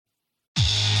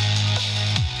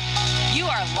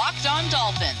are Locked On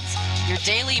Dolphins, your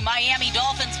daily Miami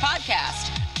Dolphins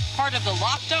podcast, part of the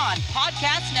Locked On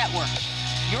Podcast Network,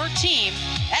 your team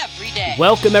every day.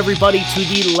 Welcome, everybody, to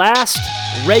the last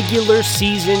regular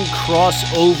season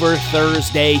crossover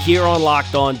Thursday here on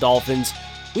Locked On Dolphins.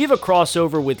 We have a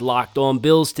crossover with Locked On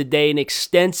Bills today, an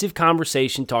extensive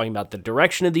conversation talking about the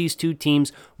direction of these two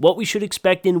teams, what we should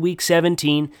expect in Week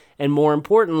 17, and more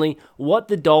importantly, what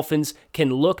the Dolphins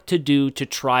can look to do to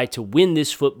try to win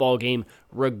this football game,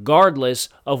 regardless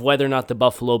of whether or not the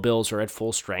Buffalo Bills are at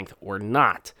full strength or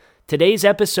not. Today's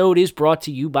episode is brought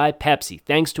to you by Pepsi.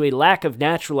 Thanks to a lack of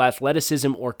natural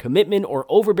athleticism or commitment or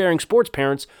overbearing sports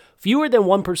parents, fewer than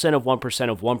 1% of 1%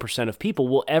 of 1% of people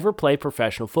will ever play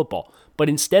professional football. But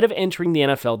instead of entering the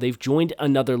NFL, they've joined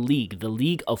another league, the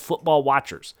League of Football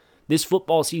Watchers. This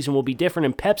football season will be different,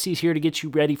 and Pepsi is here to get you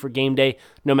ready for game day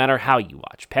no matter how you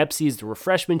watch. Pepsi is the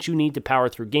refreshment you need to power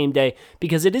through game day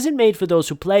because it isn't made for those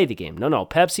who play the game. No,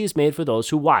 Pepsi is made for those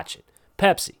who watch it.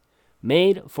 Pepsi,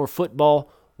 made for football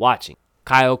watching.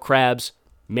 Kyle Krabs,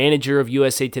 manager of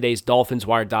USA Today's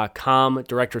DolphinsWire.com,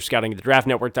 director of scouting at the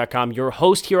DraftNetwork.com, your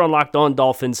host here on Locked On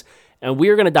Dolphins, and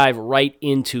we're going to dive right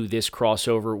into this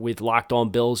crossover with Locked On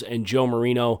Bills and Joe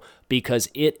Marino because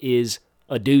it is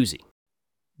a doozy.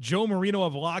 Joe Marino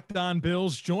of Locked On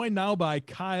Bills, joined now by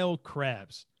Kyle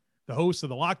Krabs, the host of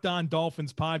the Locked On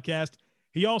Dolphins podcast.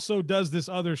 He also does this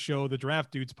other show, the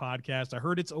Draft Dudes podcast. I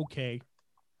heard it's okay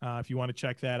if you want to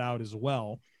check that out as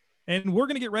well. And we're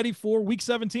going to get ready for Week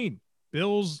 17.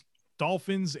 Bills,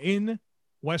 Dolphins in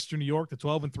Western New York, the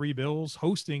 12-3 Bills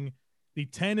hosting the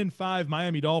 10-5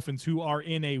 Miami Dolphins, who are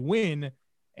in a win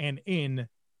and in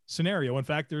scenario. In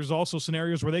fact, there's also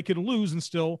scenarios where they could lose and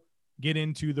still get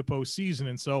into the postseason.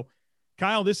 And so,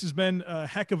 Kyle, this has been a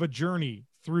heck of a journey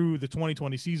through the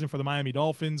 2020 season for the Miami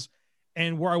Dolphins.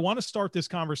 And where I want to start this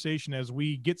conversation as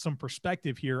we get some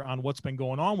perspective here on what's been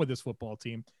going on with this football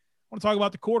team, I want to talk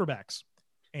about the quarterbacks.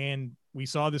 And we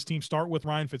saw this team start with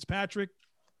Ryan Fitzpatrick.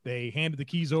 They handed the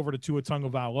keys over to Tua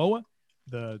Tagovailoa,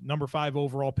 the number 5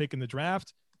 overall pick in the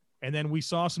draft. And then we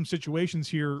saw some situations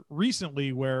here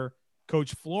recently where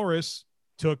Coach Flores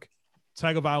took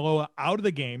Tagovailoa out of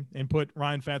the game and put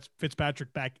Ryan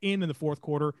Fitzpatrick back in the fourth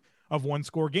quarter of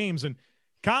one-score games. And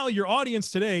Kyle, your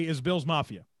audience today is Bills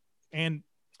Mafia. And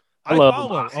I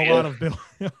follow a lot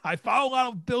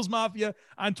of Bills Mafia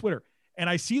on Twitter. And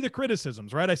I see the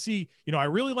criticisms, right? I see, I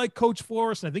really like Coach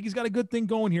Flores, and I think he's got a good thing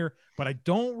going here, but I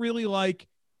don't really like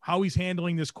how he's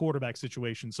handling this quarterback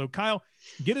situation. So, Kyle,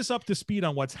 get us up to speed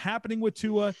on what's happening with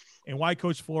Tua and why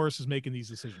Coach Flores is making these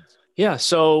decisions. Yeah,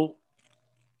 so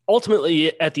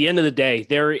ultimately, at the end of the day,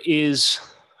 there is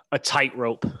a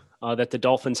tightrope that the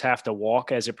Dolphins have to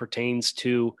walk as it pertains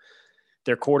to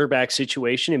their quarterback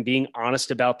situation and being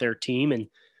honest about their team and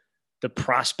the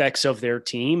prospects of their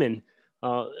team. And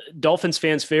Dolphins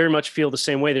fans very much feel the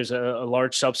same way. There's a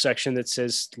large subsection that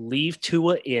says leave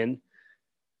Tua in,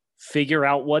 figure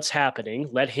out what's happening,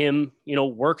 let him,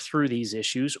 work through these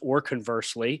issues. Or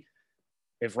conversely,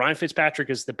 if Ryan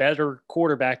Fitzpatrick is the better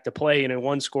quarterback to play in a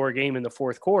one-score game in the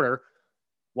fourth quarter,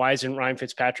 why isn't Ryan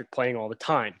Fitzpatrick playing all the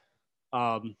time?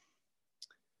 But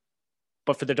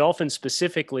for the Dolphins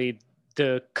specifically,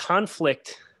 the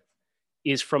conflict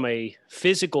is from a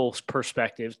physical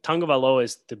perspective. Tagovailoa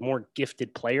is the more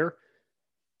gifted player,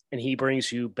 and he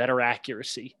brings you better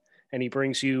accuracy, and he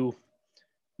brings you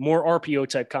more RPO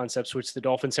type concepts, which the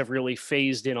Dolphins have really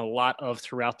phased in a lot of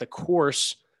throughout the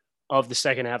course of the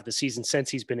second half of the season since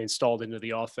he's been installed into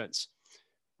the offense.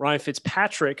 Ryan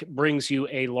Fitzpatrick brings you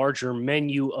a larger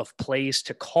menu of plays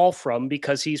to call from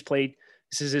because he's played,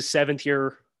 this is his 7th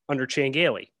year under Chan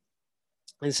Gailey.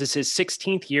 This is his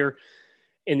 16th year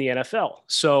in the NFL.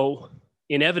 So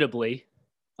inevitably,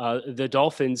 the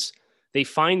Dolphins, they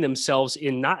find themselves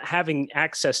in not having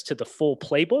access to the full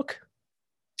playbook.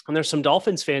 And there's some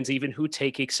Dolphins fans even who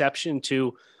take exception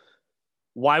to,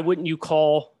 why wouldn't you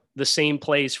call the same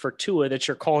plays for Tua that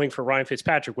you're calling for Ryan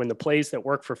Fitzpatrick when the plays that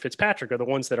work for Fitzpatrick are the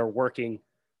ones that are working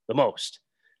the most?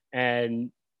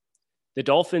 And the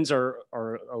Dolphins are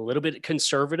a little bit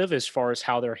conservative as far as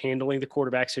how they're handling the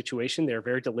quarterback situation. They're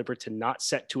very deliberate to not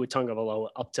set Tua Tagovailoa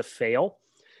up to fail.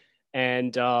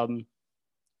 And I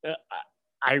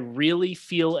really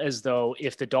feel as though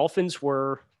if the Dolphins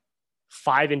were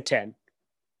 5-10,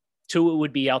 Tua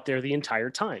would be out there the entire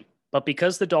time. But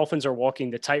because the Dolphins are walking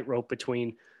the tightrope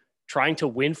between trying to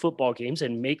win football games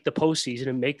and make the postseason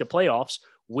and make the playoffs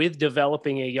with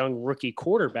developing a young rookie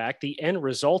quarterback, the end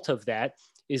result of that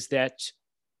is that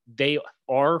they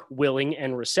are willing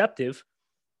and receptive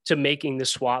to making the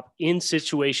swap in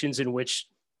situations in which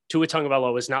Tua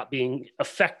Tagovailoa is not being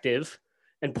effective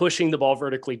and pushing the ball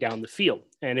vertically down the field.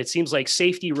 And it seems like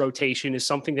safety rotation is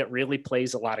something that really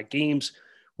plays a lot of games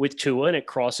with Tua, and it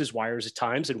crosses wires at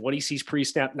times. And what he sees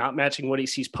pre-snap not matching what he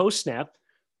sees post-snap,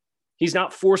 he's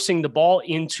not forcing the ball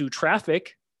into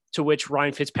traffic, to which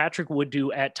Ryan Fitzpatrick would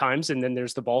do at times. And then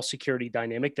there's the ball security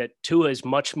dynamic that Tua is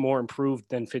much more improved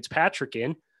than Fitzpatrick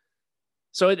in.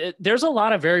 So there's a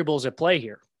lot of variables at play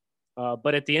here.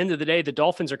 But at the end of the day, the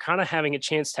Dolphins are kind of having a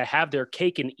chance to have their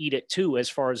cake and eat it too, as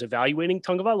far as evaluating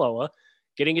Tagovailoa,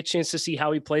 getting a chance to see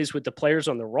how he plays with the players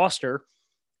on the roster,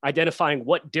 identifying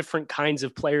what different kinds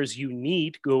of players you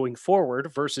need going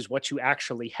forward versus what you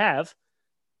actually have,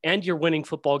 and you're winning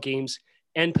football games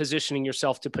and positioning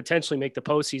yourself to potentially make the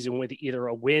postseason with either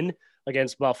a win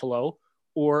against Buffalo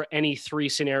or any three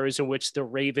scenarios in which the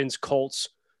Ravens, Colts,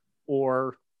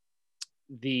 or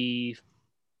the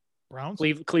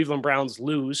Cleveland Browns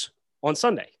lose on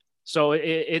Sunday. So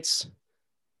it's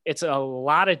a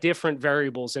lot of different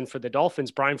variables. And for the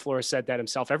Dolphins, Brian Flores said that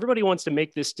himself. Everybody wants to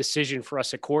make this decision for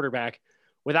us at quarterback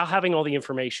without having all the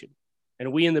information.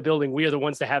 And we in the building, we are the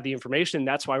ones that have the information. And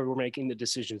that's why we're making the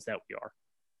decisions that we are.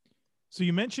 So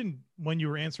you mentioned when you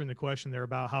were answering the question there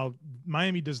about how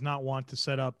Miami does not want to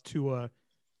set up to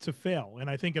fail. And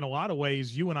I think in a lot of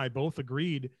ways, you and I both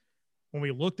agreed when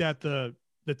we looked at the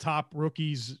top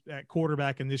rookies at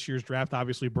quarterback in this year's draft,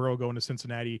 obviously Burrow going to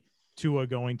Cincinnati, Tua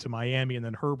going to Miami, and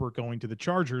then Herbert going to the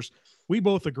Chargers. We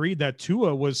both agreed that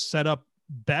Tua was set up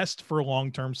best for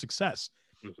long-term success.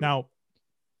 Mm-hmm. Now,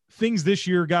 things this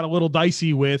year got a little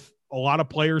dicey with a lot of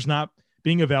players not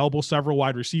being available. Several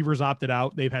wide receivers opted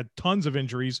out. They've had tons of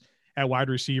injuries at wide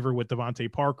receiver with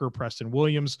Devontae Parker, Preston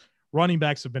Williams. Running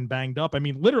backs have been banged up. I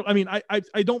mean, literally,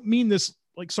 I don't mean this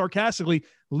like sarcastically.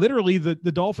 Literally, the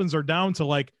Dolphins are down to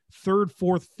like third,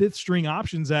 fourth, fifth string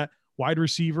options at wide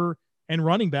receiver and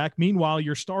running back. Meanwhile,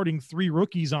 you're starting three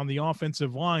rookies on the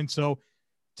offensive line. So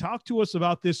talk to us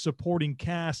about this supporting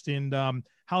cast and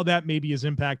how that maybe is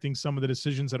impacting some of the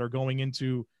decisions that are going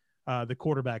into the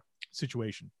quarterback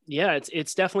situation. Yeah,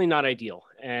 it's definitely not ideal.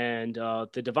 And the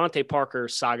Devontae Parker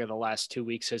saga the last 2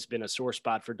 weeks has been a sore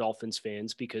spot for Dolphins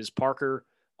fans because Parker,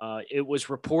 it was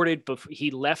reported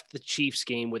he left the Chiefs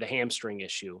game with a hamstring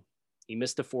issue. He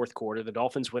missed the fourth quarter. The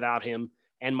Dolphins without him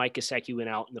and Mike Gesicki went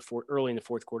out early in the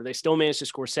fourth quarter. They still managed to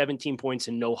score 17 points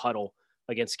in no huddle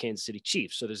against the Kansas City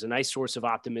Chiefs. So there's a nice source of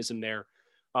optimism there.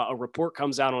 A report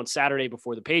comes out on Saturday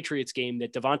before the Patriots game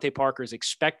that Devontae Parker is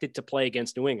expected to play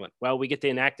against New England. Well, we get the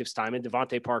inactives time, and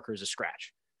Devontae Parker is a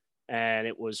scratch. And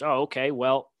it was, okay,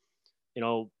 well,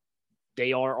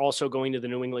 they are also going to the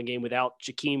New England game without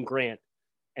Jakeem Grant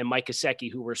and Mike Gesicki,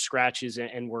 who were scratches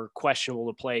and were questionable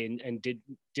to play and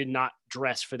did not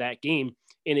dress for that game.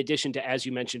 In addition to, as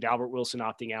you mentioned, Albert Wilson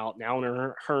opting out, and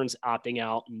Alan Hearns opting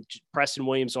out, and Preston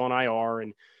Williams on IR,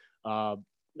 and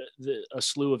a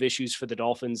slew of issues for the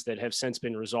Dolphins that have since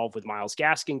been resolved with Myles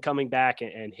Gaskin coming back,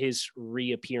 and his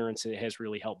reappearance has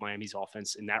really helped Miami's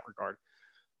offense in that regard.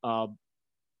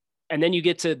 And then you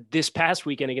get to this past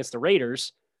weekend against the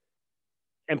Raiders,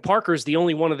 and Parker's the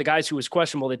only one of the guys who was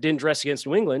questionable that didn't dress against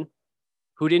New England,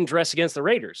 who didn't dress against the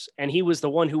Raiders. And he was the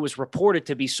one who was reported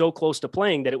to be so close to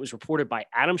playing that it was reported by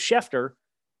Adam Schefter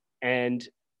and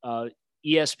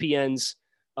ESPN's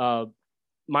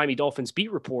Miami Dolphins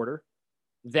beat reporter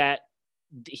that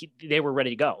they were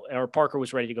ready to go, or Parker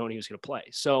was ready to go and he was going to play.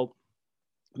 So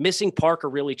missing Parker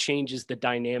really changes the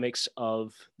dynamics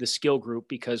of the skill group,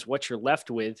 because what you're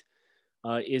left with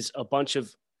is a bunch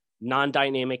of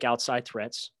non-dynamic outside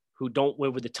threats who don't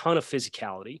win with a ton of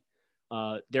physicality.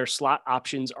 Their slot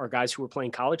options are guys who were playing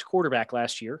college quarterback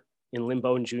last year in Lynn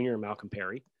Bowden Jr. and Malcolm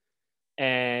Perry.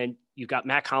 And you've got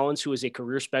Matt Collins, who is a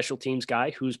career special teams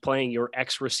guy who's playing your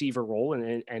X-receiver role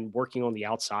and working on the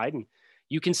outside. And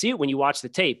you can see it when you watch the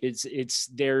tape.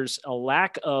 There's a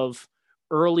lack of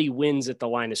early wins at the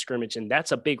line of scrimmage, and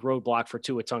that's a big roadblock for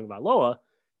Tua Tagovailoa,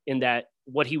 in that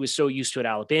what he was so used to at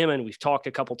Alabama, and we've talked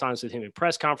a couple times with him in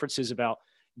press conferences about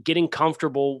getting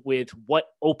comfortable with what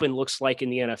open looks like in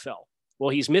the NFL. Well,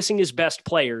 he's missing his best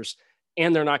players,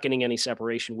 and they're not getting any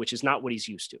separation, which is not what he's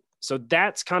used to. So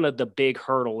that's kind of the big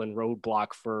hurdle and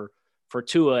roadblock for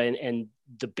Tua, and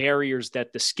the barriers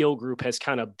that the skill group has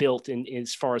kind of built in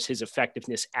as far as his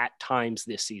effectiveness at times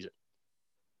this season.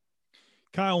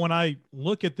 Kyle, when I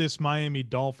look at this Miami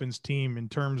Dolphins team in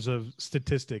terms of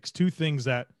statistics, two things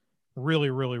that really,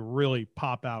 really, really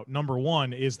pop out. Number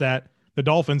one is that the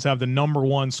Dolphins have the number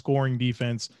one scoring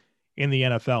defense in the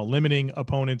NFL, limiting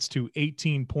opponents to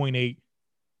 18.8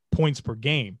 points per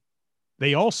game.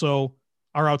 They also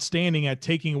are outstanding at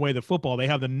taking away the football. They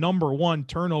have the number one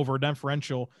turnover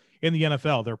differential in the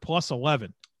NFL. They're plus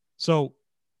 11. So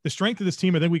the strength of this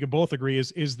team, I think we can both agree,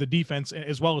 is the defense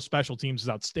as well as special teams is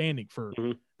outstanding for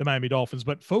the Miami Dolphins.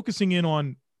 But focusing in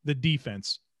on the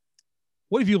defense,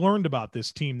 what have you learned about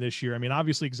this team this year? I mean,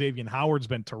 obviously Xavier Howard's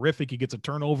been terrific. He gets a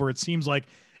turnover. It seems like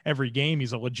every game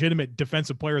he's a legitimate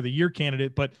defensive player of the year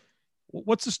candidate. But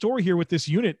what's the story here with this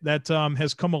unit that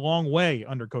has come a long way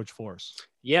under Coach Flores?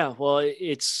 Yeah, well,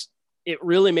 it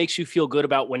really makes you feel good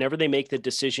about whenever they make the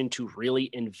decision to really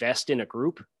invest in a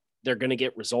group, they're going to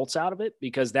get results out of it,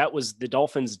 because that was the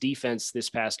Dolphins defense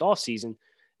this past offseason.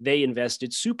 They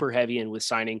invested super heavy in with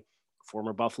signing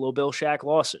former Buffalo Bill Shaq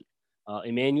Lawson,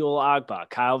 Emmanuel Ogbah,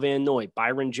 Kyle Van Noy,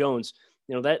 Byron Jones.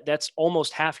 You know, that's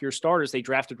almost half your starters. They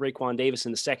drafted Raekwon Davis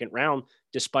in the second round,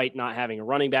 despite not having a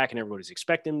running back, and everybody's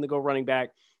expecting him to go running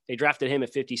back. They drafted him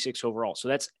at 56 overall. So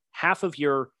that's half of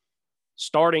your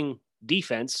starting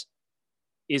defense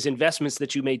is investments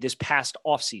that you made this past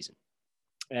offseason.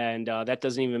 And that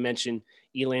doesn't even mention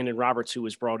Elandon Roberts, who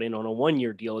was brought in on a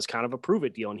 1-year deal as kind of a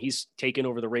prove-it deal. And he's taken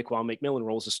over the Raekwon McMillan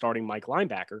role as a starting Mike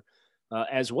linebacker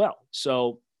as well.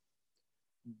 So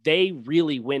they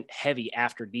really went heavy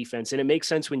after defense. And it makes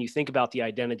sense when you think about the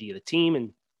identity of the team.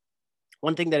 And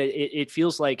one thing that it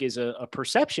feels like is a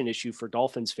perception issue for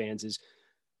Dolphins fans is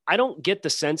I don't get the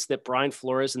sense that Brian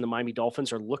Flores and the Miami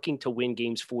Dolphins are looking to win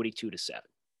games 42-7.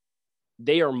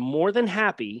 They are more than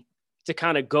happy to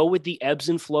kind of go with the ebbs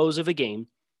and flows of a game,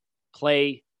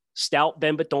 play stout,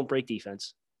 bend but don't break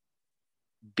defense,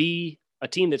 be a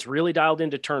team that's really dialed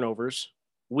into turnovers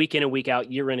week in and week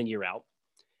out, year in and year out,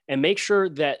 and make sure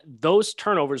that those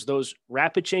turnovers, those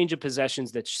rapid change of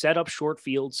possessions that set up short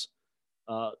fields,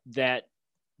 that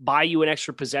buy you an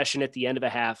extra possession at the end of a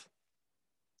half,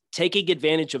 taking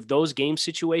advantage of those game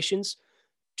situations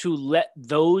to let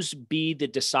those be the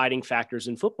deciding factors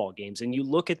in football games. And you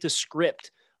look at the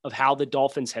script of how the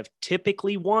Dolphins have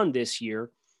typically won this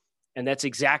year, and that's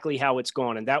exactly how it's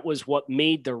gone. And that was what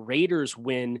made the Raiders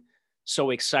win so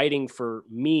exciting for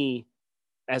me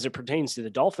as it pertains to the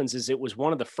Dolphins, is it was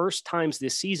one of the first times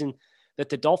this season that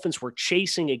the Dolphins were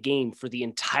chasing a game for the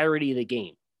entirety of the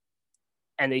game.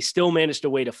 And they still managed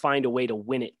to find a way to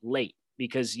win it late,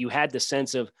 because you had the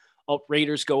sense of, oh,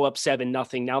 Raiders go up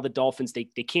 7-0. Now the Dolphins, they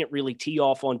can't really tee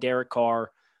off on Derek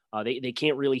Carr. They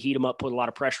can't really heat him up, put a lot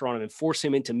of pressure on him, and force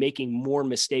him into making more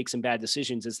mistakes and bad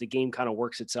decisions as the game kind of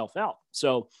works itself out.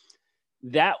 So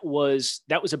that was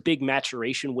a big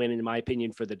maturation win, in my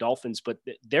opinion, for the Dolphins. But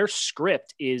their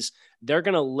script is they're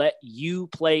going to let you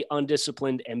play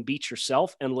undisciplined and beat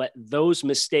yourself, and let those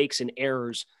mistakes and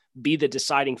errors be the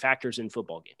deciding factors in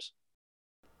football games.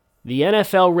 The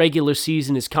NFL regular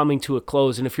season is coming to a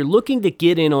close, and if you're looking to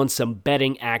get in on some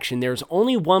betting action, there's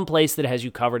only one place that has you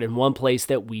covered and one place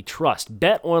that we trust: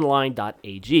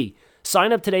 betonline.ag.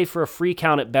 Sign up today for a free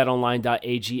account at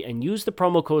betonline.ag and use the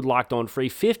promo code LOCKEDON for a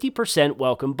 50%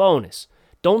 welcome bonus.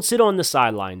 Don't sit on the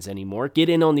sidelines anymore. Get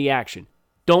in on the action.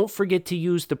 Don't forget to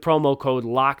use the promo code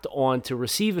LOCKEDON to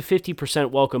receive a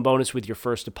 50% welcome bonus with your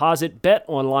first deposit.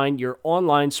 BetOnline, your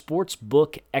online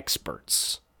sportsbook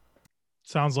experts.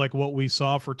 Sounds like what we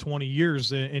saw for 20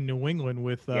 years in New England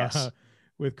with Yes.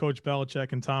 with Coach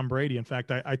Belichick and Tom Brady. In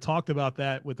fact, I talked about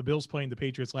that with the Bills playing the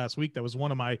Patriots last week. That was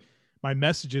one of my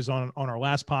messages on our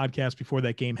last podcast before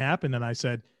that game happened. And I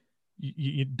said,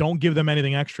 you don't give them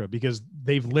anything extra, because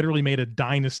they've literally made a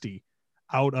dynasty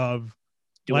out of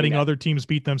letting other teams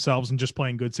beat themselves and just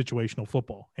playing good situational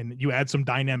football. And you add some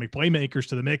dynamic playmakers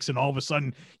to the mix, and all of a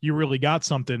sudden you really got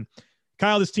something.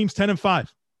 Kyle, this team's 10-5.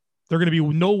 They're going to be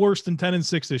no worse than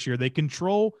 10-6 this year. They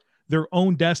control their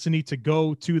own destiny to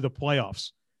go to the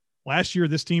playoffs. Last year,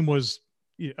 this team was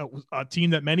a team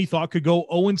that many thought could go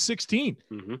 0-16.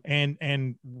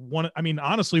 And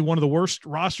honestly, one of the worst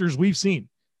rosters we've seen.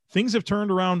 Things have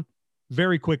turned around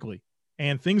very quickly,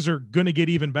 and things are going to get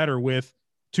even better with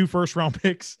 2 first-round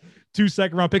picks, 2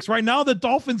 second-round picks. Right now, the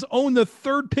Dolphins own the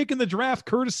 3rd pick in the draft,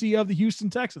 courtesy of the Houston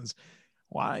Texans.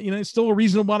 Why? It's still a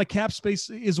reasonable amount of cap space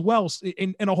as well,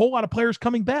 and a whole lot of players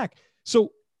coming back.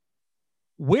 So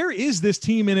where is this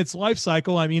team in its life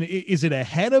cycle? I mean, is it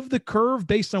ahead of the curve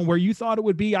based on where you thought it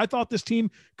would be? I thought this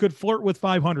team could flirt with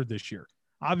 500 this year.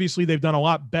 Obviously, they've done a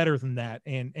lot better than that,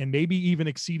 and maybe even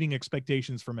exceeding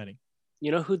expectations for many.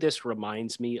 You know who this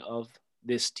reminds me of,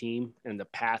 this team and the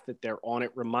path that they're on? It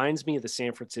reminds me of the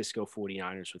San Francisco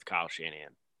 49ers with Kyle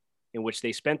Shanahan, in which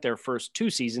they spent their first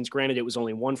 2 seasons, granted it was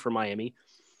only 1 for Miami,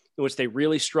 in which they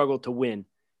really struggled to win.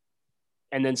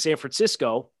 And then San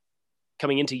Francisco,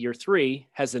 coming into year 3,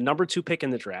 has the number 2 pick in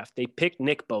the draft. They picked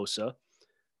Nick Bosa.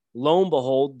 Lo and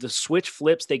behold, the switch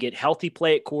flips. They get healthy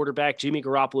play at quarterback. Jimmy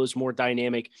Garoppolo is more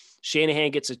dynamic.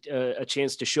 Shanahan gets a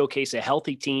chance to showcase a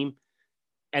healthy team,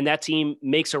 and that team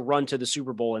makes a run to the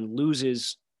Super Bowl and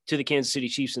loses to the Kansas City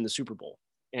Chiefs in the Super Bowl.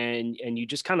 And you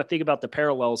just kind of think about the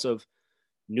parallels of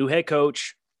new head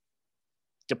coach,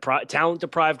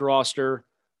 talent-deprived roster,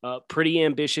 pretty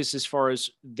ambitious as far as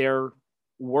their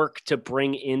work to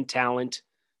bring in talent,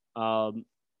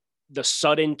 the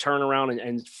sudden turnaround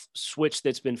and switch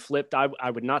that's been flipped. I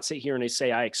would not sit here and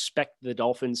say I expect the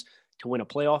Dolphins to win a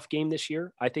playoff game this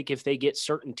year. I think if they get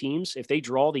certain teams, if they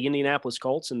draw the Indianapolis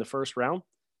Colts in the first round,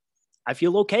 I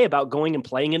feel okay about going and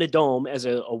playing in a dome as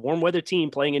a warm weather team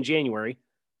playing in January,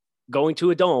 going to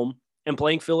a dome and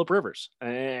playing Phillip Rivers.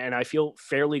 And I feel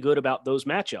fairly good about those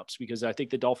matchups because I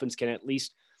think the Dolphins can at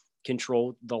least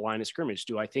control the line of scrimmage.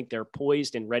 Do I think they're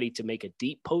poised and ready to make a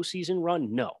deep postseason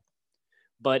run? No.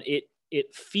 But it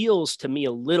feels to me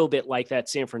a little bit like that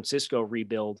San Francisco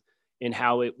rebuild in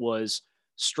how it was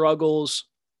struggles,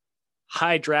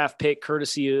 high draft pick,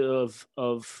 courtesy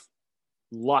of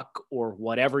luck or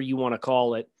whatever you want to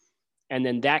call it. And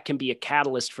then that can be a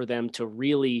catalyst for them to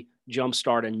really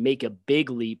jumpstart and make a big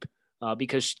leap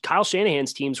because Kyle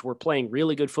Shanahan's teams were playing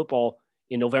really good football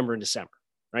in November and December,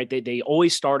 right? They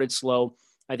always started slow.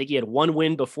 I think he had one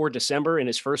win before December in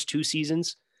his first 2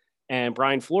 seasons. And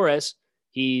Brian Flores,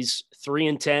 he's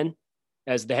 3-10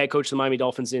 as the head coach of the Miami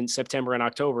Dolphins in September and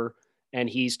October, and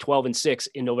he's 12-6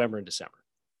 in November and December.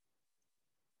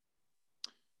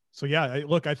 So yeah,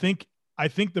 look, I think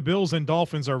the Bills and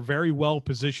Dolphins are very well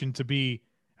positioned to be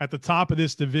at the top of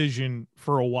this division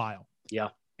for a while. Yeah.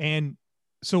 And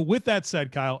so with that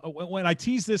said, Kyle, when I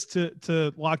teased this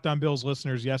to Locked On Bills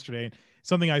listeners yesterday,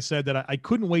 something I said that I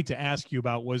couldn't wait to ask you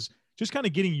about was just kind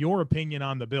of getting your opinion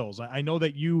on the Bills. I know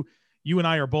that you and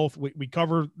I are both, we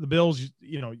cover the Bills,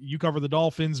 you cover the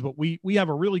Dolphins, but we have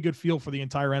a really good feel for the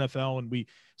entire NFL and we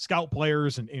scout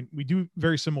players and we do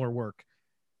very similar work.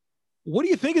 What do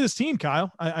you think of this team,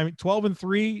 Kyle? I mean,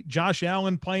 12-3, Josh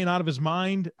Allen playing out of his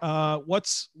mind.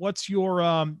 What's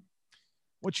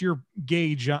your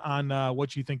gauge on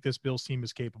what you think this Bills team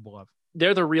is capable of?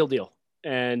 They're the real deal.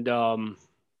 And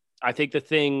I think the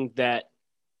thing that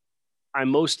I'm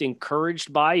most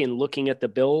encouraged by in looking at the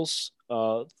Bills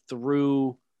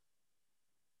through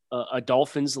a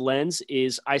Dolphins lens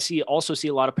is I also see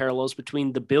a lot of parallels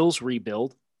between the Bills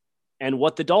rebuild and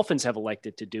what the Dolphins have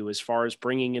elected to do as far as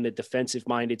bringing in a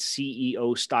defensive-minded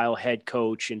CEO-style head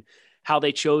coach and how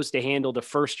they chose to handle the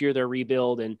first year of their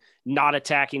rebuild and not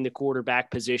attacking the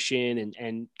quarterback position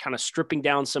and kind of stripping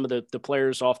down some of the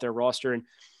players off their roster. And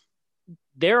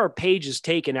there are pages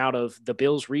taken out of the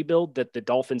Bills rebuild that the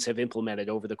Dolphins have implemented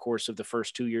over the course of the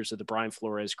first 2 years of the Brian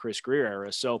Flores, Chris Grier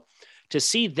era. So to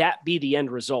see that be the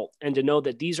end result and to know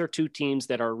that these are two teams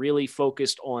that are really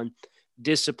focused on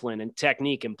discipline and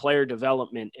technique and player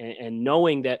development and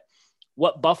knowing that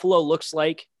what Buffalo looks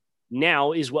like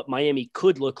now is what Miami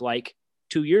could look like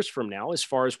 2 years from now, as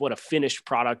far as what a finished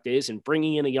product is and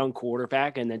bringing in a young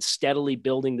quarterback and then steadily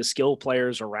building the skill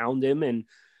players around him. And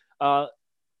I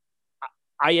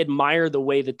admire the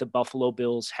way that the Buffalo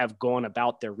Bills have gone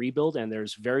about their rebuild. And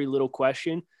there's very little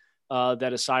question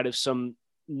that aside of some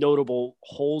notable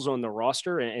holes on the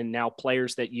roster and now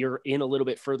players that you're in a little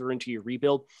bit further into your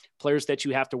rebuild, players that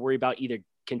you have to worry about either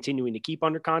continuing to keep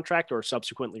under contract or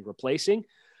subsequently replacing.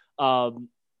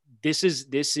 This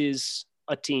is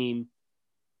a team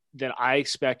that I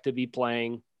expect to be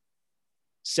playing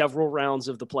several rounds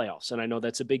of the playoffs. And I know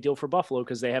that's a big deal for Buffalo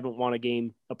because they haven't won a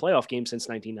playoff game since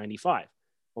 1995.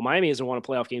 Well, Miami hasn't won a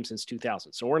playoff game since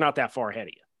 2000. So we're not that far ahead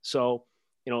of you. So,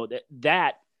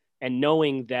 that and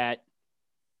knowing that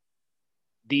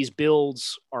these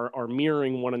builds are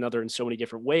mirroring one another in so many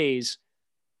different ways,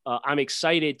 I'm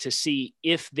excited to see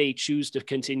if they choose to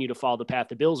continue to follow the path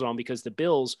the Bills are on, because the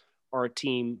Bills are a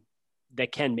team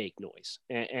that can make noise.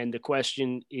 And the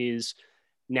question is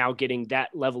now getting that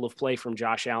level of play from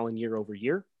Josh Allen year over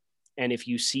year. And if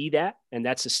you see that, and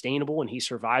that's sustainable, and he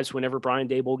survives whenever Brian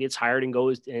Daboll gets hired and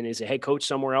goes and is a head coach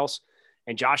somewhere else,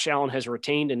 and Josh Allen has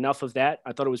retained enough of that.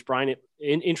 I thought it was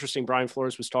interesting. Brian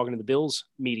Flores was talking to the Bills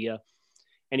media,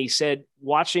 and he said,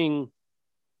 watching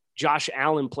Josh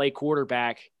Allen play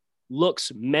quarterback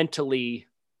looks mentally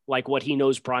like what he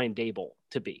knows Brian Daboll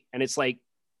to be. And it's like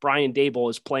Brian Daboll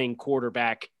is playing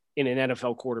quarterback in an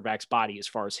NFL quarterback's body as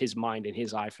far as his mind and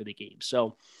his eye for the game.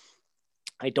 So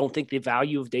I don't think the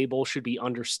value of Daboll should be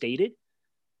understated.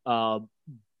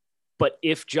 But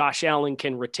if Josh Allen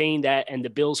can retain that and the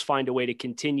Bills find a way to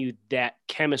continue that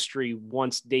chemistry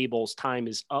once Daboll's time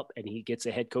is up and he gets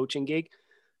a head coaching gig,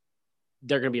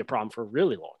 they're going to be a problem for a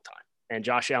really long time. And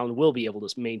Josh Allen will be able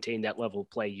to maintain that level of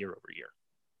play year over year.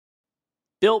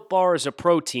 Built Bar is a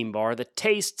protein bar that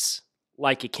tastes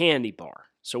like a candy bar.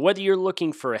 So whether you're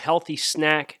looking for a healthy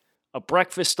snack a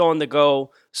breakfast on the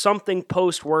go, something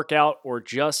post-workout, or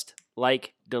just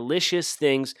like delicious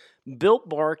things, Built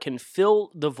Bar can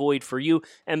fill the void for you.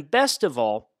 And best of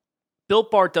all, Built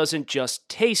Bar doesn't just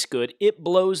taste good, it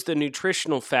blows the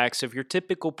nutritional facts of your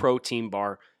typical protein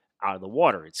bar out of the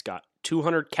water. It's got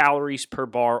 200 calories per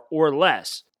bar or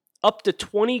less, up to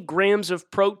 20 grams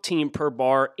of protein per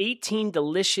bar, 18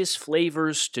 delicious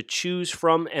flavors to choose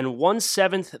from, and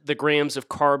 1/7 the grams of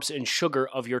carbs and sugar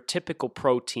of your typical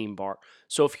protein bar.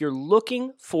 So if you're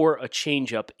looking for a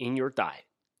change up in your diet,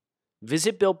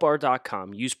 visit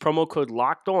BuiltBar.com, use promo code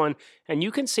LOCKEDON, and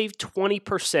you can save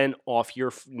 20% off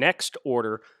your next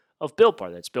order of Built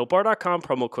Bar. That's BuiltBar.com,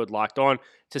 promo code LOCKEDON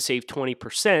to save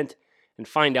 20% and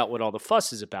find out what all the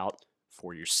fuss is about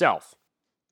for yourself.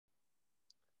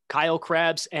 Kyle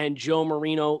Krabs and Joe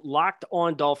Marino, Locked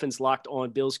On Dolphins, Locked On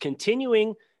Bills,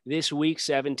 continuing this Week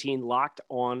 17 Locked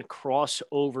On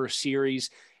crossover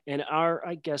series. And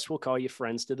I guess we'll call you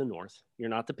friends to the north. You're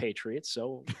not the Patriots,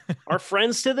 so our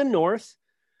friends to the north,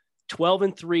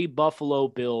 12-3 Buffalo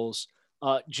Bills.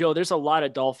 Joe, there's a lot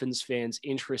of Dolphins fans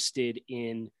interested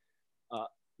in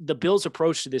the Bills'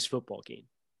 approach to this football game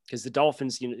because the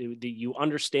Dolphins, you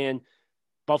understand,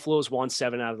 Buffalo's won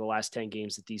 7 out of the last 10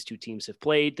 games that these two teams have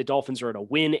played. The Dolphins are in a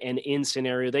win and in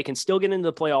scenario. They can still get into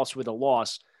the playoffs with a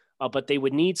loss, but they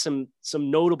would need some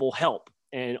notable help.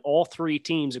 And all three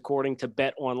teams, according to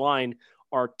Bet Online,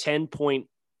 are 10-point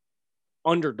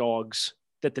underdogs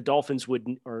that the Dolphins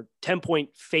or 10-point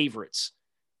favorites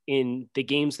in the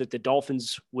games that the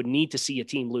Dolphins would need to see a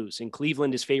team lose. And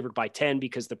Cleveland is favored by 10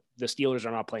 because the Steelers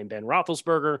are not playing Ben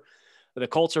Roethlisberger. The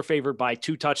Colts are favored by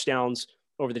 2 touchdowns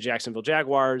over the Jacksonville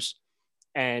Jaguars.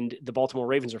 And the Baltimore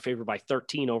Ravens are favored by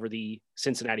 13 over the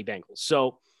Cincinnati Bengals.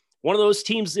 So one of those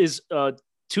teams is a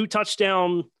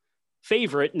 2-touchdown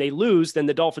favorite and they lose, then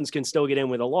the Dolphins can still get in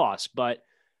with a loss. But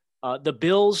the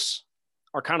Bills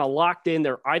are kind of locked in.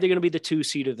 They're either going to be the 2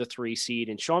 seed or the 3 seed.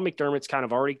 And Sean McDermott's kind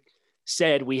of already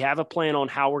said, we have a plan on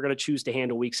how we're going to choose to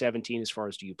handle Week 17 as far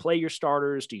as, do you play your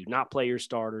starters? Do you not play your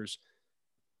starters?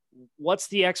 What's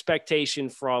the expectation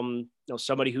from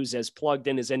somebody who's as plugged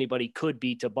in as anybody could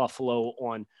be to Buffalo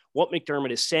on what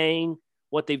McDermott is saying,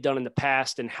 what they've done in the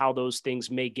past, and how those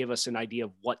things may give us an idea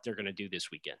of what they're going to do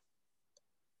this weekend?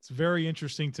 It's very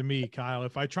interesting to me, Kyle.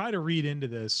 If I try to read into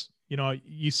this,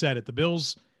 you said it, the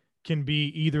Bills can be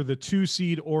either the 2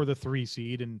 seed or the 3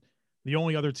 seed. And the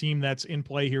only other team that's in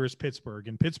play here is Pittsburgh.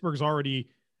 And Pittsburgh's already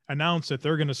announced that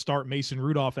they're going to start Mason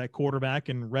Rudolph at quarterback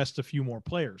and rest a few more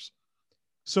players.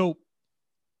 So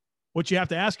what you have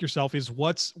to ask yourself is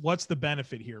what's the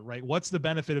benefit here, right? What's the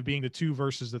benefit of being the 2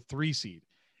 versus the 3 seed?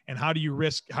 And how do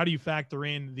you factor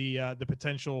in the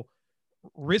potential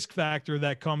risk factor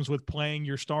that comes with playing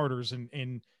your starters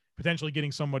and potentially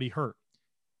getting somebody hurt?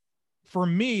 For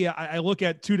me, I look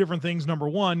at 2 different things. Number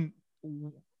one,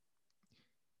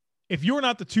 if you're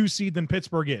not the 2 seed, then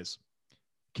Pittsburgh is.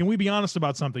 Can we be honest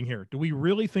about something here? Do we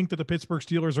really think that the Pittsburgh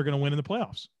Steelers are going to win in the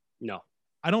playoffs? No.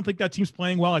 I don't think that team's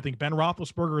playing well. I think Ben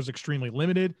Roethlisberger is extremely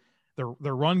limited.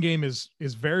 Their run game is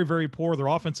very, very poor. Their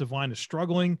offensive line is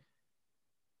struggling.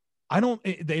 They don't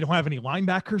have any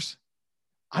linebackers.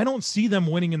 I don't see them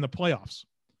winning in the playoffs.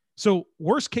 So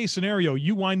worst case scenario,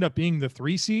 you wind up being the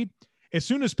 3 seed. As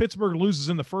soon as Pittsburgh loses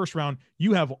in the first round,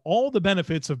 you have all the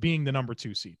benefits of being the number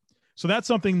 2 seed. So that's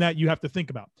something that you have to think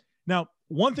about. Now,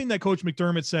 one thing that Coach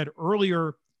McDermott said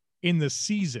earlier in the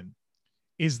season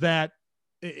is that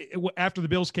after the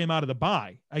Bills came out of the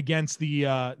bye against the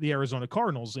Arizona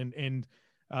Cardinals and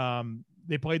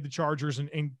they played the Chargers,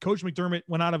 and Coach McDermott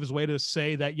went out of his way to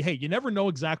say that, hey, you never know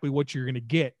exactly what you're going to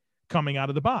get coming out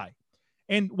of the bye.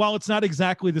 And while it's not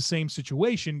exactly the same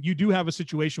situation, you do have a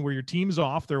situation where your team's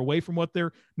off, they're away from what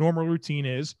their normal routine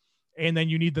is, and then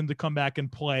you need them to come back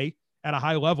and play at a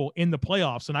high level in the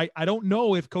playoffs. And I don't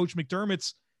know if Coach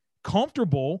McDermott's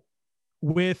comfortable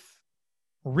with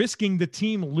risking the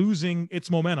team losing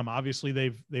its momentum. Obviously,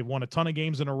 they've won a ton of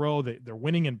games in a row. They're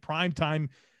winning in prime time.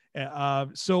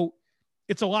 So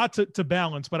it's a lot to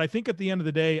balance. But I think at the end of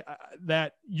the day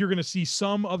that you're going to see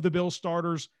some of the Bills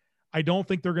starters. I don't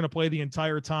think they're going to play the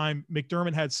entire time.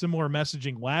 McDermott had similar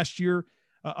messaging last year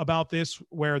about this,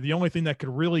 where the only thing that could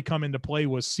really come into play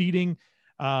was seeding.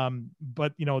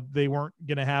 But, they weren't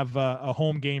going to have a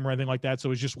home game or anything like that. So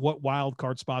it was just what wild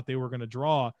card spot they were going to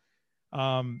draw.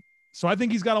 So I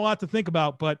think he's got a lot to think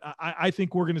about, but I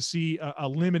think we're going to see a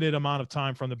limited amount of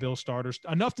time from the Bills starters,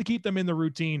 enough to keep them in the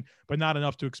routine, but not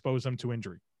enough to expose them to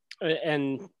injury.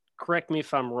 And correct me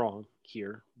if I'm wrong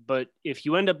here, but if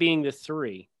you end up being the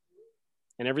 3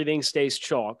 and everything stays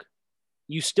chalk,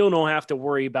 you still don't have to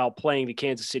worry about playing the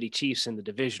Kansas City Chiefs in the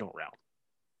divisional round.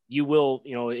 You will,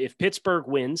 if Pittsburgh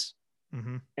wins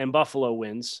and Buffalo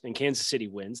wins and Kansas City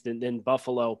wins, then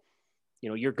Buffalo,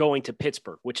 you're going to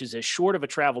Pittsburgh, which is as short of a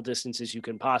travel distance as you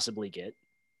can possibly get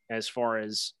as far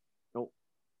as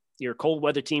your cold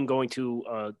weather team going to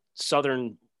a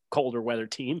southern colder weather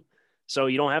team. So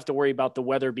you don't have to worry about the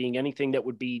weather being anything that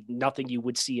would be nothing you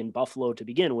would see in Buffalo to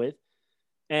begin with.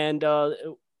 And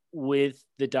with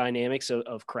the dynamics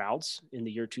of crowds in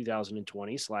the year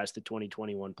 2020 / the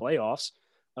 2021 playoffs,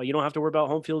 you don't have to worry about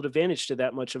home field advantage to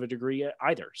that much of a degree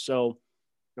either. So,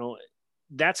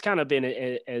 that's kind of been,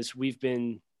 as we've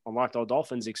been on Locked On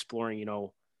Dolphins exploring,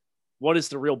 what is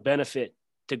the real benefit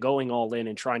to going all in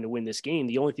and trying to win this game?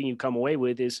 The only thing you come away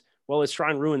with is, well, let's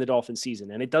try and ruin the Dolphins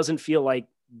season. And it doesn't feel like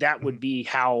that would be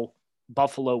how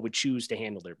Buffalo would choose to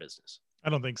handle their business. I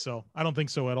don't think so. I don't think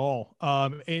so at all.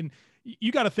 And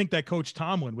you got to think that Coach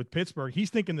Tomlin with Pittsburgh, he's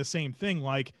thinking the same thing.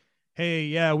 Like, hey,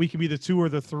 yeah, we can be the 2 or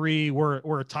the 3.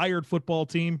 We're a tired football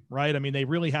team, right? I mean, they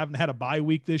really haven't had a bye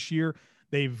week this year.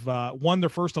 They've won their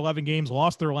first 11 games,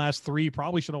 lost their last 3,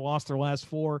 probably should have lost their last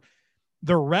 4.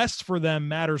 The rest for them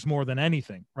matters more than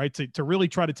anything, right? To really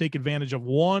try to take advantage of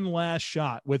one last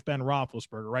shot with Ben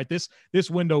Roethlisberger, right?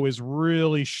 This window is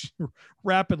really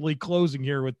rapidly closing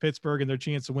here with Pittsburgh and their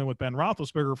chance to win with Ben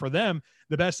Roethlisberger. For them,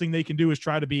 the best thing they can do is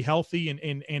try to be healthy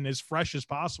and as fresh as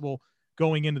possible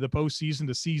going into the postseason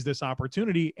to seize this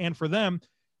opportunity. And for them,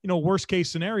 worst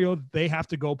case scenario, they have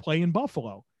to go play in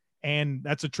Buffalo. And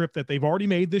that's a trip that they've already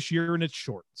made this year, and it's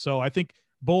short. So I think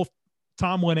both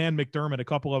Tomlin and McDermott, a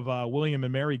couple of William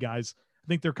and Mary guys, I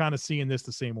think they're kind of seeing this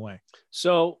the same way.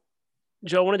 So,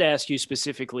 Joe, I wanted to ask you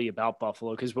specifically about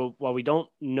Buffalo, because while we don't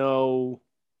know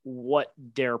what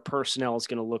their personnel is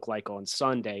going to look like on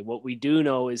Sunday, what we do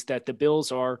know is that the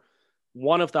Bills are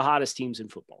one of the hottest teams in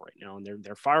football right now, and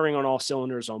they're firing on all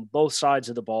cylinders on both sides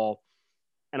of the ball.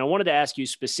 And I wanted to ask you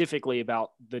specifically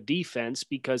about the defense,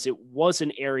 because it was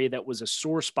an area that was a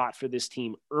sore spot for this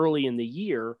team early in the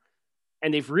year,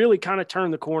 and they've really kind of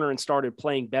turned the corner and started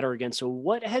playing better again. So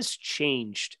what has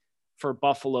changed for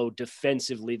Buffalo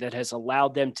defensively that has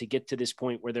allowed them to get to this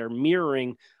point where they're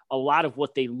mirroring a lot of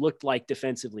what they looked like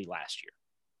defensively last year?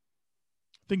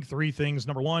 I think 3 things.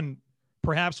 Number one,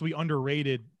 perhaps we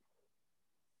underrated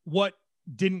what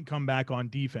didn't come back on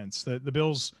defense. The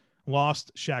Bills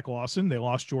lost Shaq Lawson. They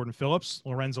lost Jordan Phillips.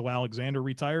 Lorenzo Alexander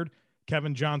retired.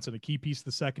 Kevin Johnson, a key piece of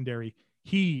the secondary,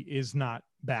 he is not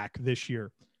back this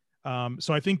year.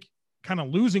 So I think kind of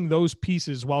losing those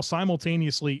pieces while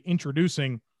simultaneously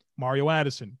introducing Mario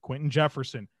Addison, Quentin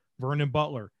Jefferson, Vernon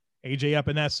Butler, AJ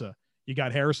Epinesa. You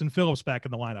got Harrison Phillips back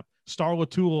in the lineup. Star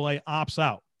Lotulelei opts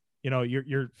out.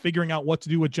 You're figuring out what to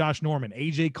do with Josh Norman.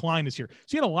 AJ Klein is here.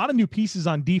 So you had a lot of new pieces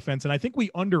on defense, and I think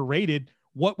we underrated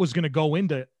what was going to go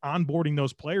into onboarding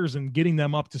those players and getting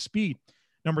them up to speed.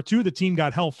 Number 2, the team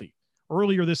got healthy.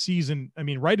 Earlier this season, I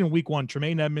mean, right in week 1,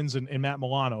 Tremaine Edmonds and Matt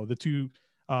Milano, the 2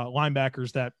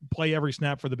 linebackers that play every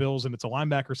snap for the Bills, and it's a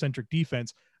linebacker-centric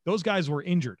defense, those guys were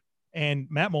injured. And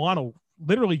Matt Milano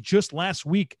literally just last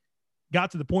week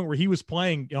got to the point where he was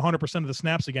playing 100% of the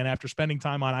snaps again after spending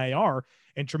time on IR.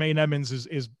 And Tremaine Edmonds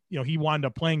is he wound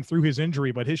up playing through his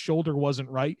injury, but his shoulder wasn't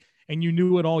right. And you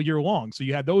knew it all year long. So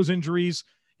you had those injuries.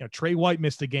 Trey White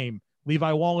missed a game.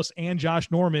 Levi Wallace and Josh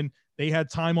Norman, they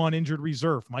had time on injured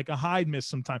reserve. Micah Hyde missed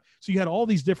some time. So you had all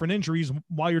these different injuries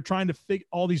while you're trying to fit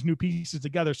all these new pieces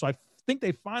together. So I think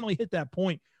they finally hit that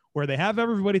point where they have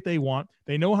everybody they want.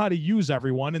 They know how to use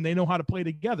everyone, and they know how to play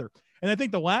together. And I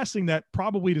think the last thing that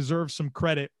probably deserves some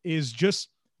credit is just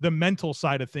the mental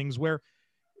side of things, where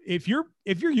if you're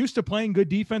used to playing good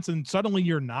defense and suddenly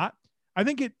you're not, I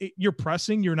think you're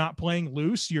pressing, you're not playing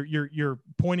loose, you're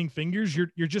pointing fingers,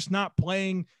 you're just not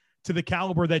playing to the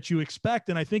caliber that you expect.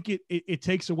 And I think it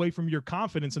takes away from your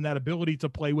confidence and that ability to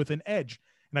play with an edge.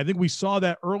 And I think we saw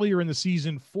that earlier in the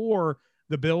season for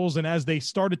the Bills. And as they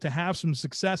started to have some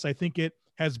success, I think it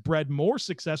has bred more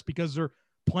success because they're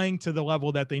playing to the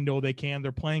level that they know they can.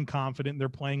 They're playing confident. They're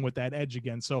playing with that edge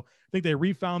again. So I think they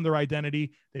refound their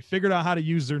identity. They figured out how to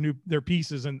use their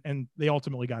pieces, and they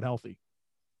ultimately got healthy.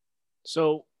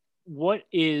 So what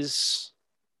is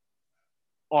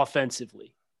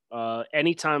offensively?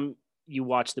 Anytime you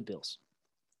watch the Bills,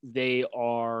 they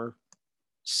are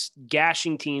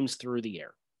gashing teams through the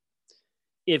air.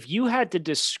 If you had to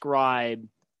describe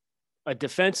a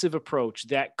defensive approach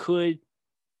that could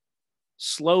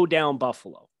slow down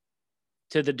Buffalo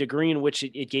to the degree in which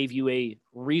it gave you a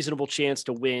reasonable chance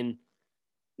to win,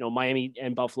 Miami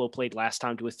and Buffalo played last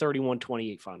time to a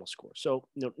 31-28 final score. So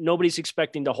nobody's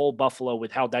expecting to hold Buffalo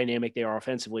with how dynamic they are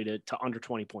offensively to under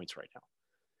 20 points right now.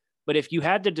 But if you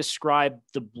had to describe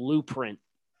the blueprint,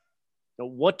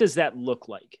 what does that look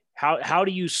like? How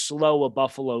do you slow a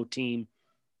Buffalo team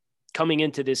coming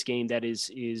into this game that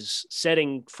is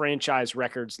setting franchise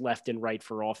records left and right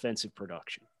for offensive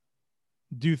production?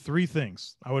 Do three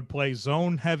things. I would play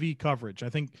zone heavy coverage. I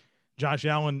think Josh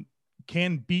Allen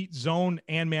can beat zone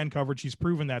and man coverage. He's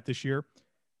proven that this year,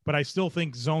 but I still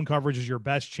think zone coverage is your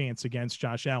best chance against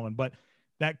Josh Allen. But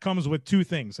that comes with two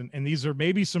things. And these are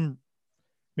maybe some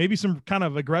kind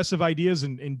of aggressive ideas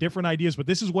and different ideas, but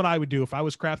this is what I would do if I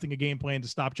was crafting a game plan to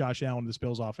stop Josh Allen in this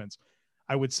Bills offense.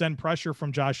 I would send pressure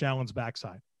from Josh Allen's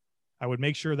backside. I would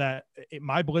make sure that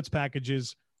my blitz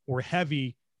packages were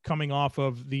heavy coming off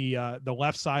of the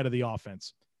left side of the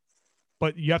offense.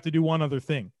 But you have to do one other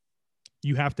thing.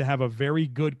 You have to have a very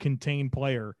good contained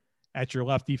player at your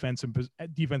left defensive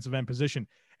end position.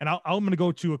 And I'm going to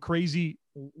go to a crazy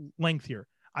length here.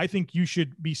 I think you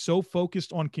should be so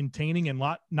focused on containing and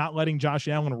not letting Josh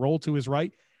Allen roll to his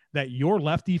right that your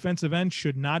left defensive end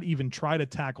should not even try to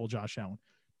tackle Josh Allen.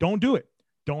 Don't do it.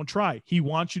 Don't try. He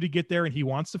wants you to get there and he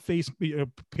wants to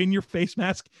pin your face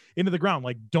mask into the ground.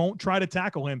 Like, don't try to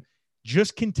tackle him.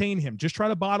 Just contain him. Just try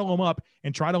to bottle him up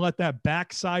and try to let that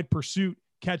backside pursuit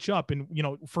catch up. And,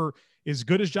 for as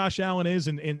good as Josh Allen is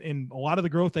and a lot of the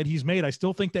growth that he's made, I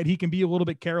still think that he can be a little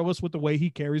bit careless with the way he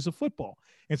carries the football.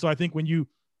 And so I think when you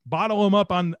bottle him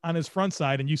up on his front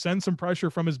side and you send some pressure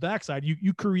from his backside,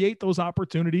 you create those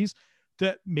opportunities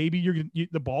that maybe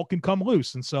the ball can come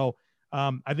loose. And so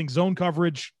I think zone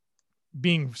coverage,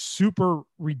 being super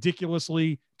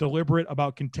ridiculously deliberate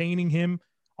about containing him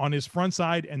on his front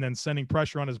side and then sending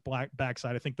pressure on his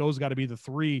backside. I think those got to be the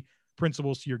three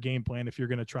principles to your game plan if you're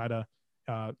going to try to,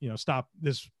 stop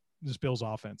this Bills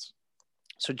offense.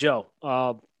 So, Joe,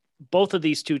 both of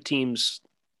these two teams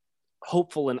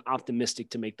hopeful and optimistic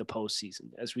to make the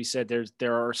postseason. As we said,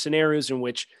 there are scenarios in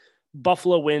which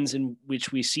Buffalo wins, in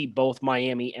which we see both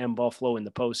Miami and Buffalo in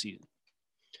the postseason.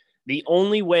 The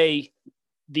only way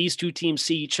these two teams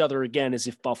see each other again is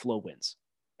if Buffalo wins,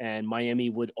 and Miami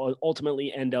would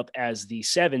ultimately end up as the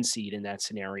 7 seed in that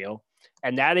scenario.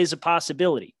 And that is a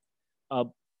possibility.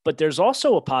 But there's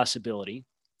also a possibility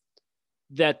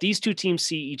that these two teams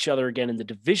see each other again in the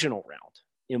divisional round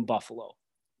in Buffalo,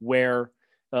 where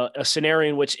a scenario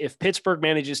in which if Pittsburgh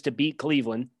manages to beat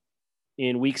Cleveland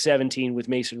in week 17 with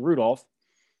Mason Rudolph,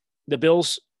 the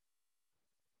Bills,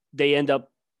 they end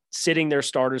up sitting their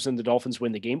starters and the Dolphins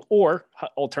win the game. Or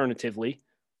alternatively,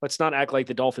 let's not act like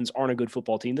the Dolphins aren't a good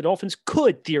football team. The Dolphins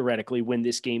could theoretically win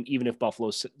this game, even if Buffalo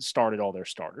started all their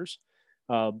starters.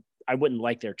 I wouldn't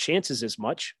like their chances as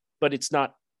much, but it's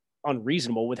not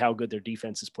unreasonable with how good their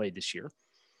defense has played this year.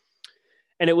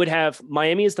 And it would have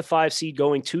Miami as the 5 seed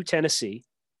going to Tennessee.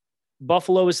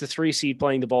 Buffalo is the 3 seed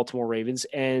playing the Baltimore Ravens,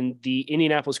 and the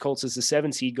Indianapolis Colts is the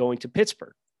 7 seed going to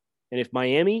Pittsburgh. And if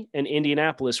Miami and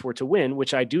Indianapolis were to win,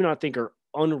 which I do not think are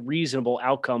unreasonable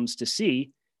outcomes to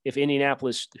see, if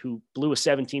Indianapolis, who blew a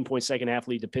 17-point second half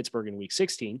lead to Pittsburgh in week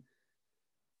 16,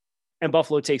 and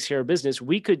Buffalo takes care of business,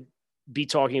 we could be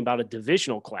talking about a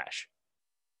divisional clash.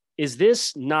 Is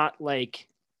this not like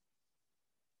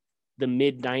the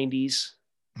mid-90s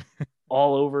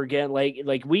all over again?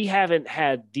 Like we haven't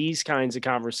had these kinds of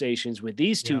conversations with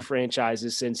these two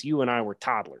franchises since you and I were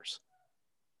toddlers.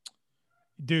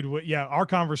 Dude, yeah, our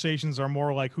conversations are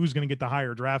more like who's going to get the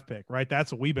higher draft pick, right?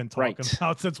 That's what we've been talking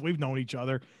about since we've known each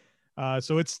other.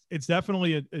 So it's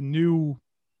definitely a new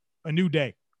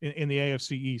day in the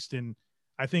AFC East. And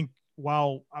I think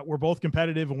while we're both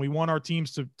competitive and we want our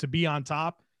teams to be on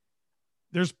top,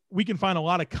 we can find a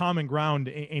lot of common ground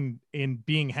in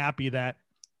being happy that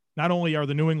not only are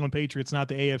the New England Patriots not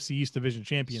the AFC East division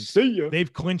champions,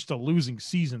 they've clinched a losing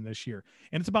season this year.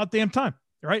 And it's about damn time.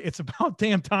 Right. It's about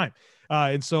damn time.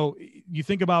 And so you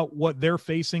think about what they're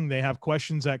facing. They have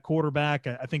questions at quarterback.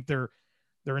 I think their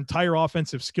entire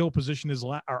offensive skill position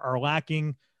are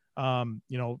lacking.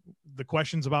 The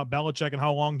questions about Belichick and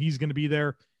how long he's going to be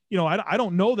there. I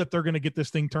don't know that they're going to get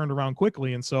this thing turned around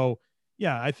quickly. And so,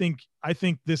 yeah, I think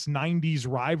this 90s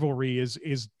rivalry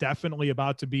is definitely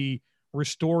about to be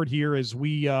restored here as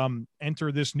we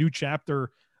enter this new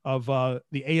chapter of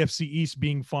the AFC East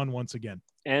being fun once again.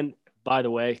 And by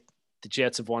the way, the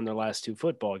Jets have won their last 2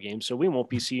 football games, so we won't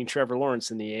be seeing Trevor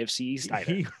Lawrence in the AFC East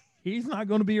either. He's not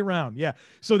going to be around. Yeah.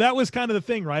 So that was kind of the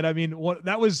thing, right? I mean,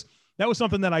 that was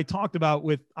something that I talked about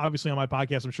with, obviously on my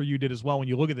podcast. I'm sure you did as well. When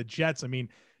you look at the Jets, I mean,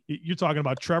 you're talking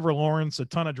about Trevor Lawrence, a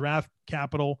ton of draft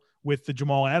capital with the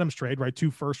Jamal Adams trade, right? 2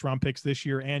 first-round picks this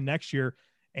year and next year.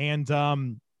 And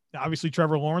obviously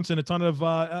Trevor Lawrence and a ton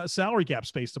of salary cap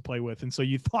space to play with. And so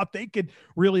you thought they could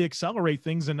really accelerate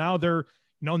things. And now they're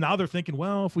thinking,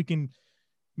 well, if we can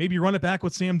maybe run it back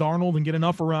with Sam Darnold and get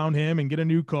enough around him and get a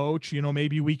new coach,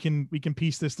 maybe we can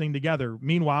piece this thing together.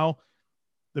 Meanwhile,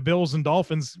 the Bills and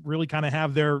Dolphins really kind of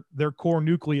have their core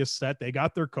nucleus set. They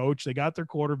got their coach, they got their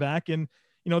quarterback, and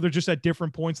they're just at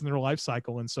different points in their life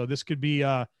cycle. And so this could be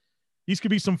these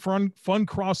could be some fun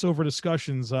crossover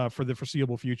discussions for the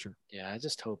foreseeable future. Yeah, I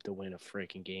just hope to win a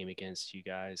freaking game against you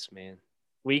guys, man.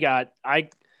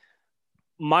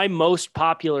 My most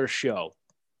popular show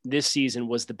this season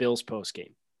was the Bills post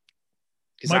game.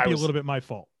 Might be a little bit my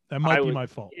fault. That might be my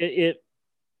fault.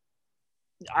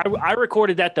 I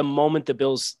recorded that the moment the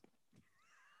Bills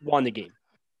won the game.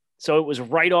 So it was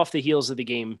right off the heels of the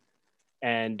game.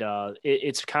 And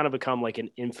it's kind of become like an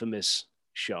infamous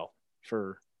show.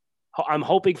 I'm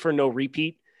hoping for no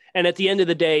repeat. And at the end of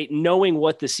the day, knowing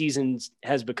what the season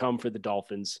has become for the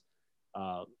Dolphins,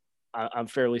 I'm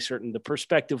fairly certain the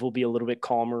perspective will be a little bit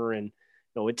calmer, and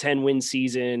a 10-win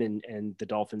season and the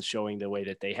Dolphins showing the way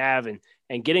that they have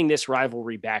and getting this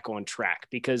rivalry back on track,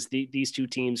 because these two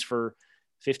teams for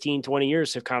 15, 20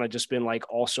 years have kind of just been like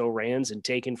also rans and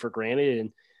taken for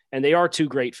granted. And they are two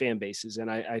great fan bases.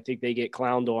 And I think they get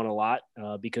clowned on a lot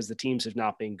because the teams have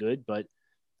not been good. But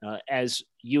as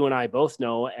you and I both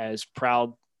know, as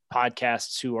proud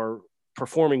podcasts who are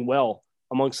performing well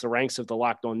amongst the ranks of the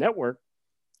Locked On Network,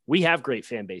 we have great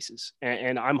fan bases.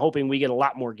 And I'm hoping we get a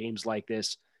lot more games like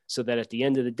this so that at the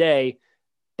end of the day,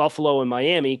 Buffalo and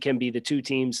Miami can be the two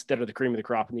teams that are the cream of the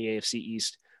crop in the AFC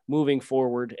East moving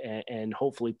forward and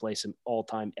hopefully play some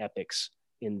all-time epics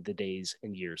in the days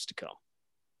and years to come.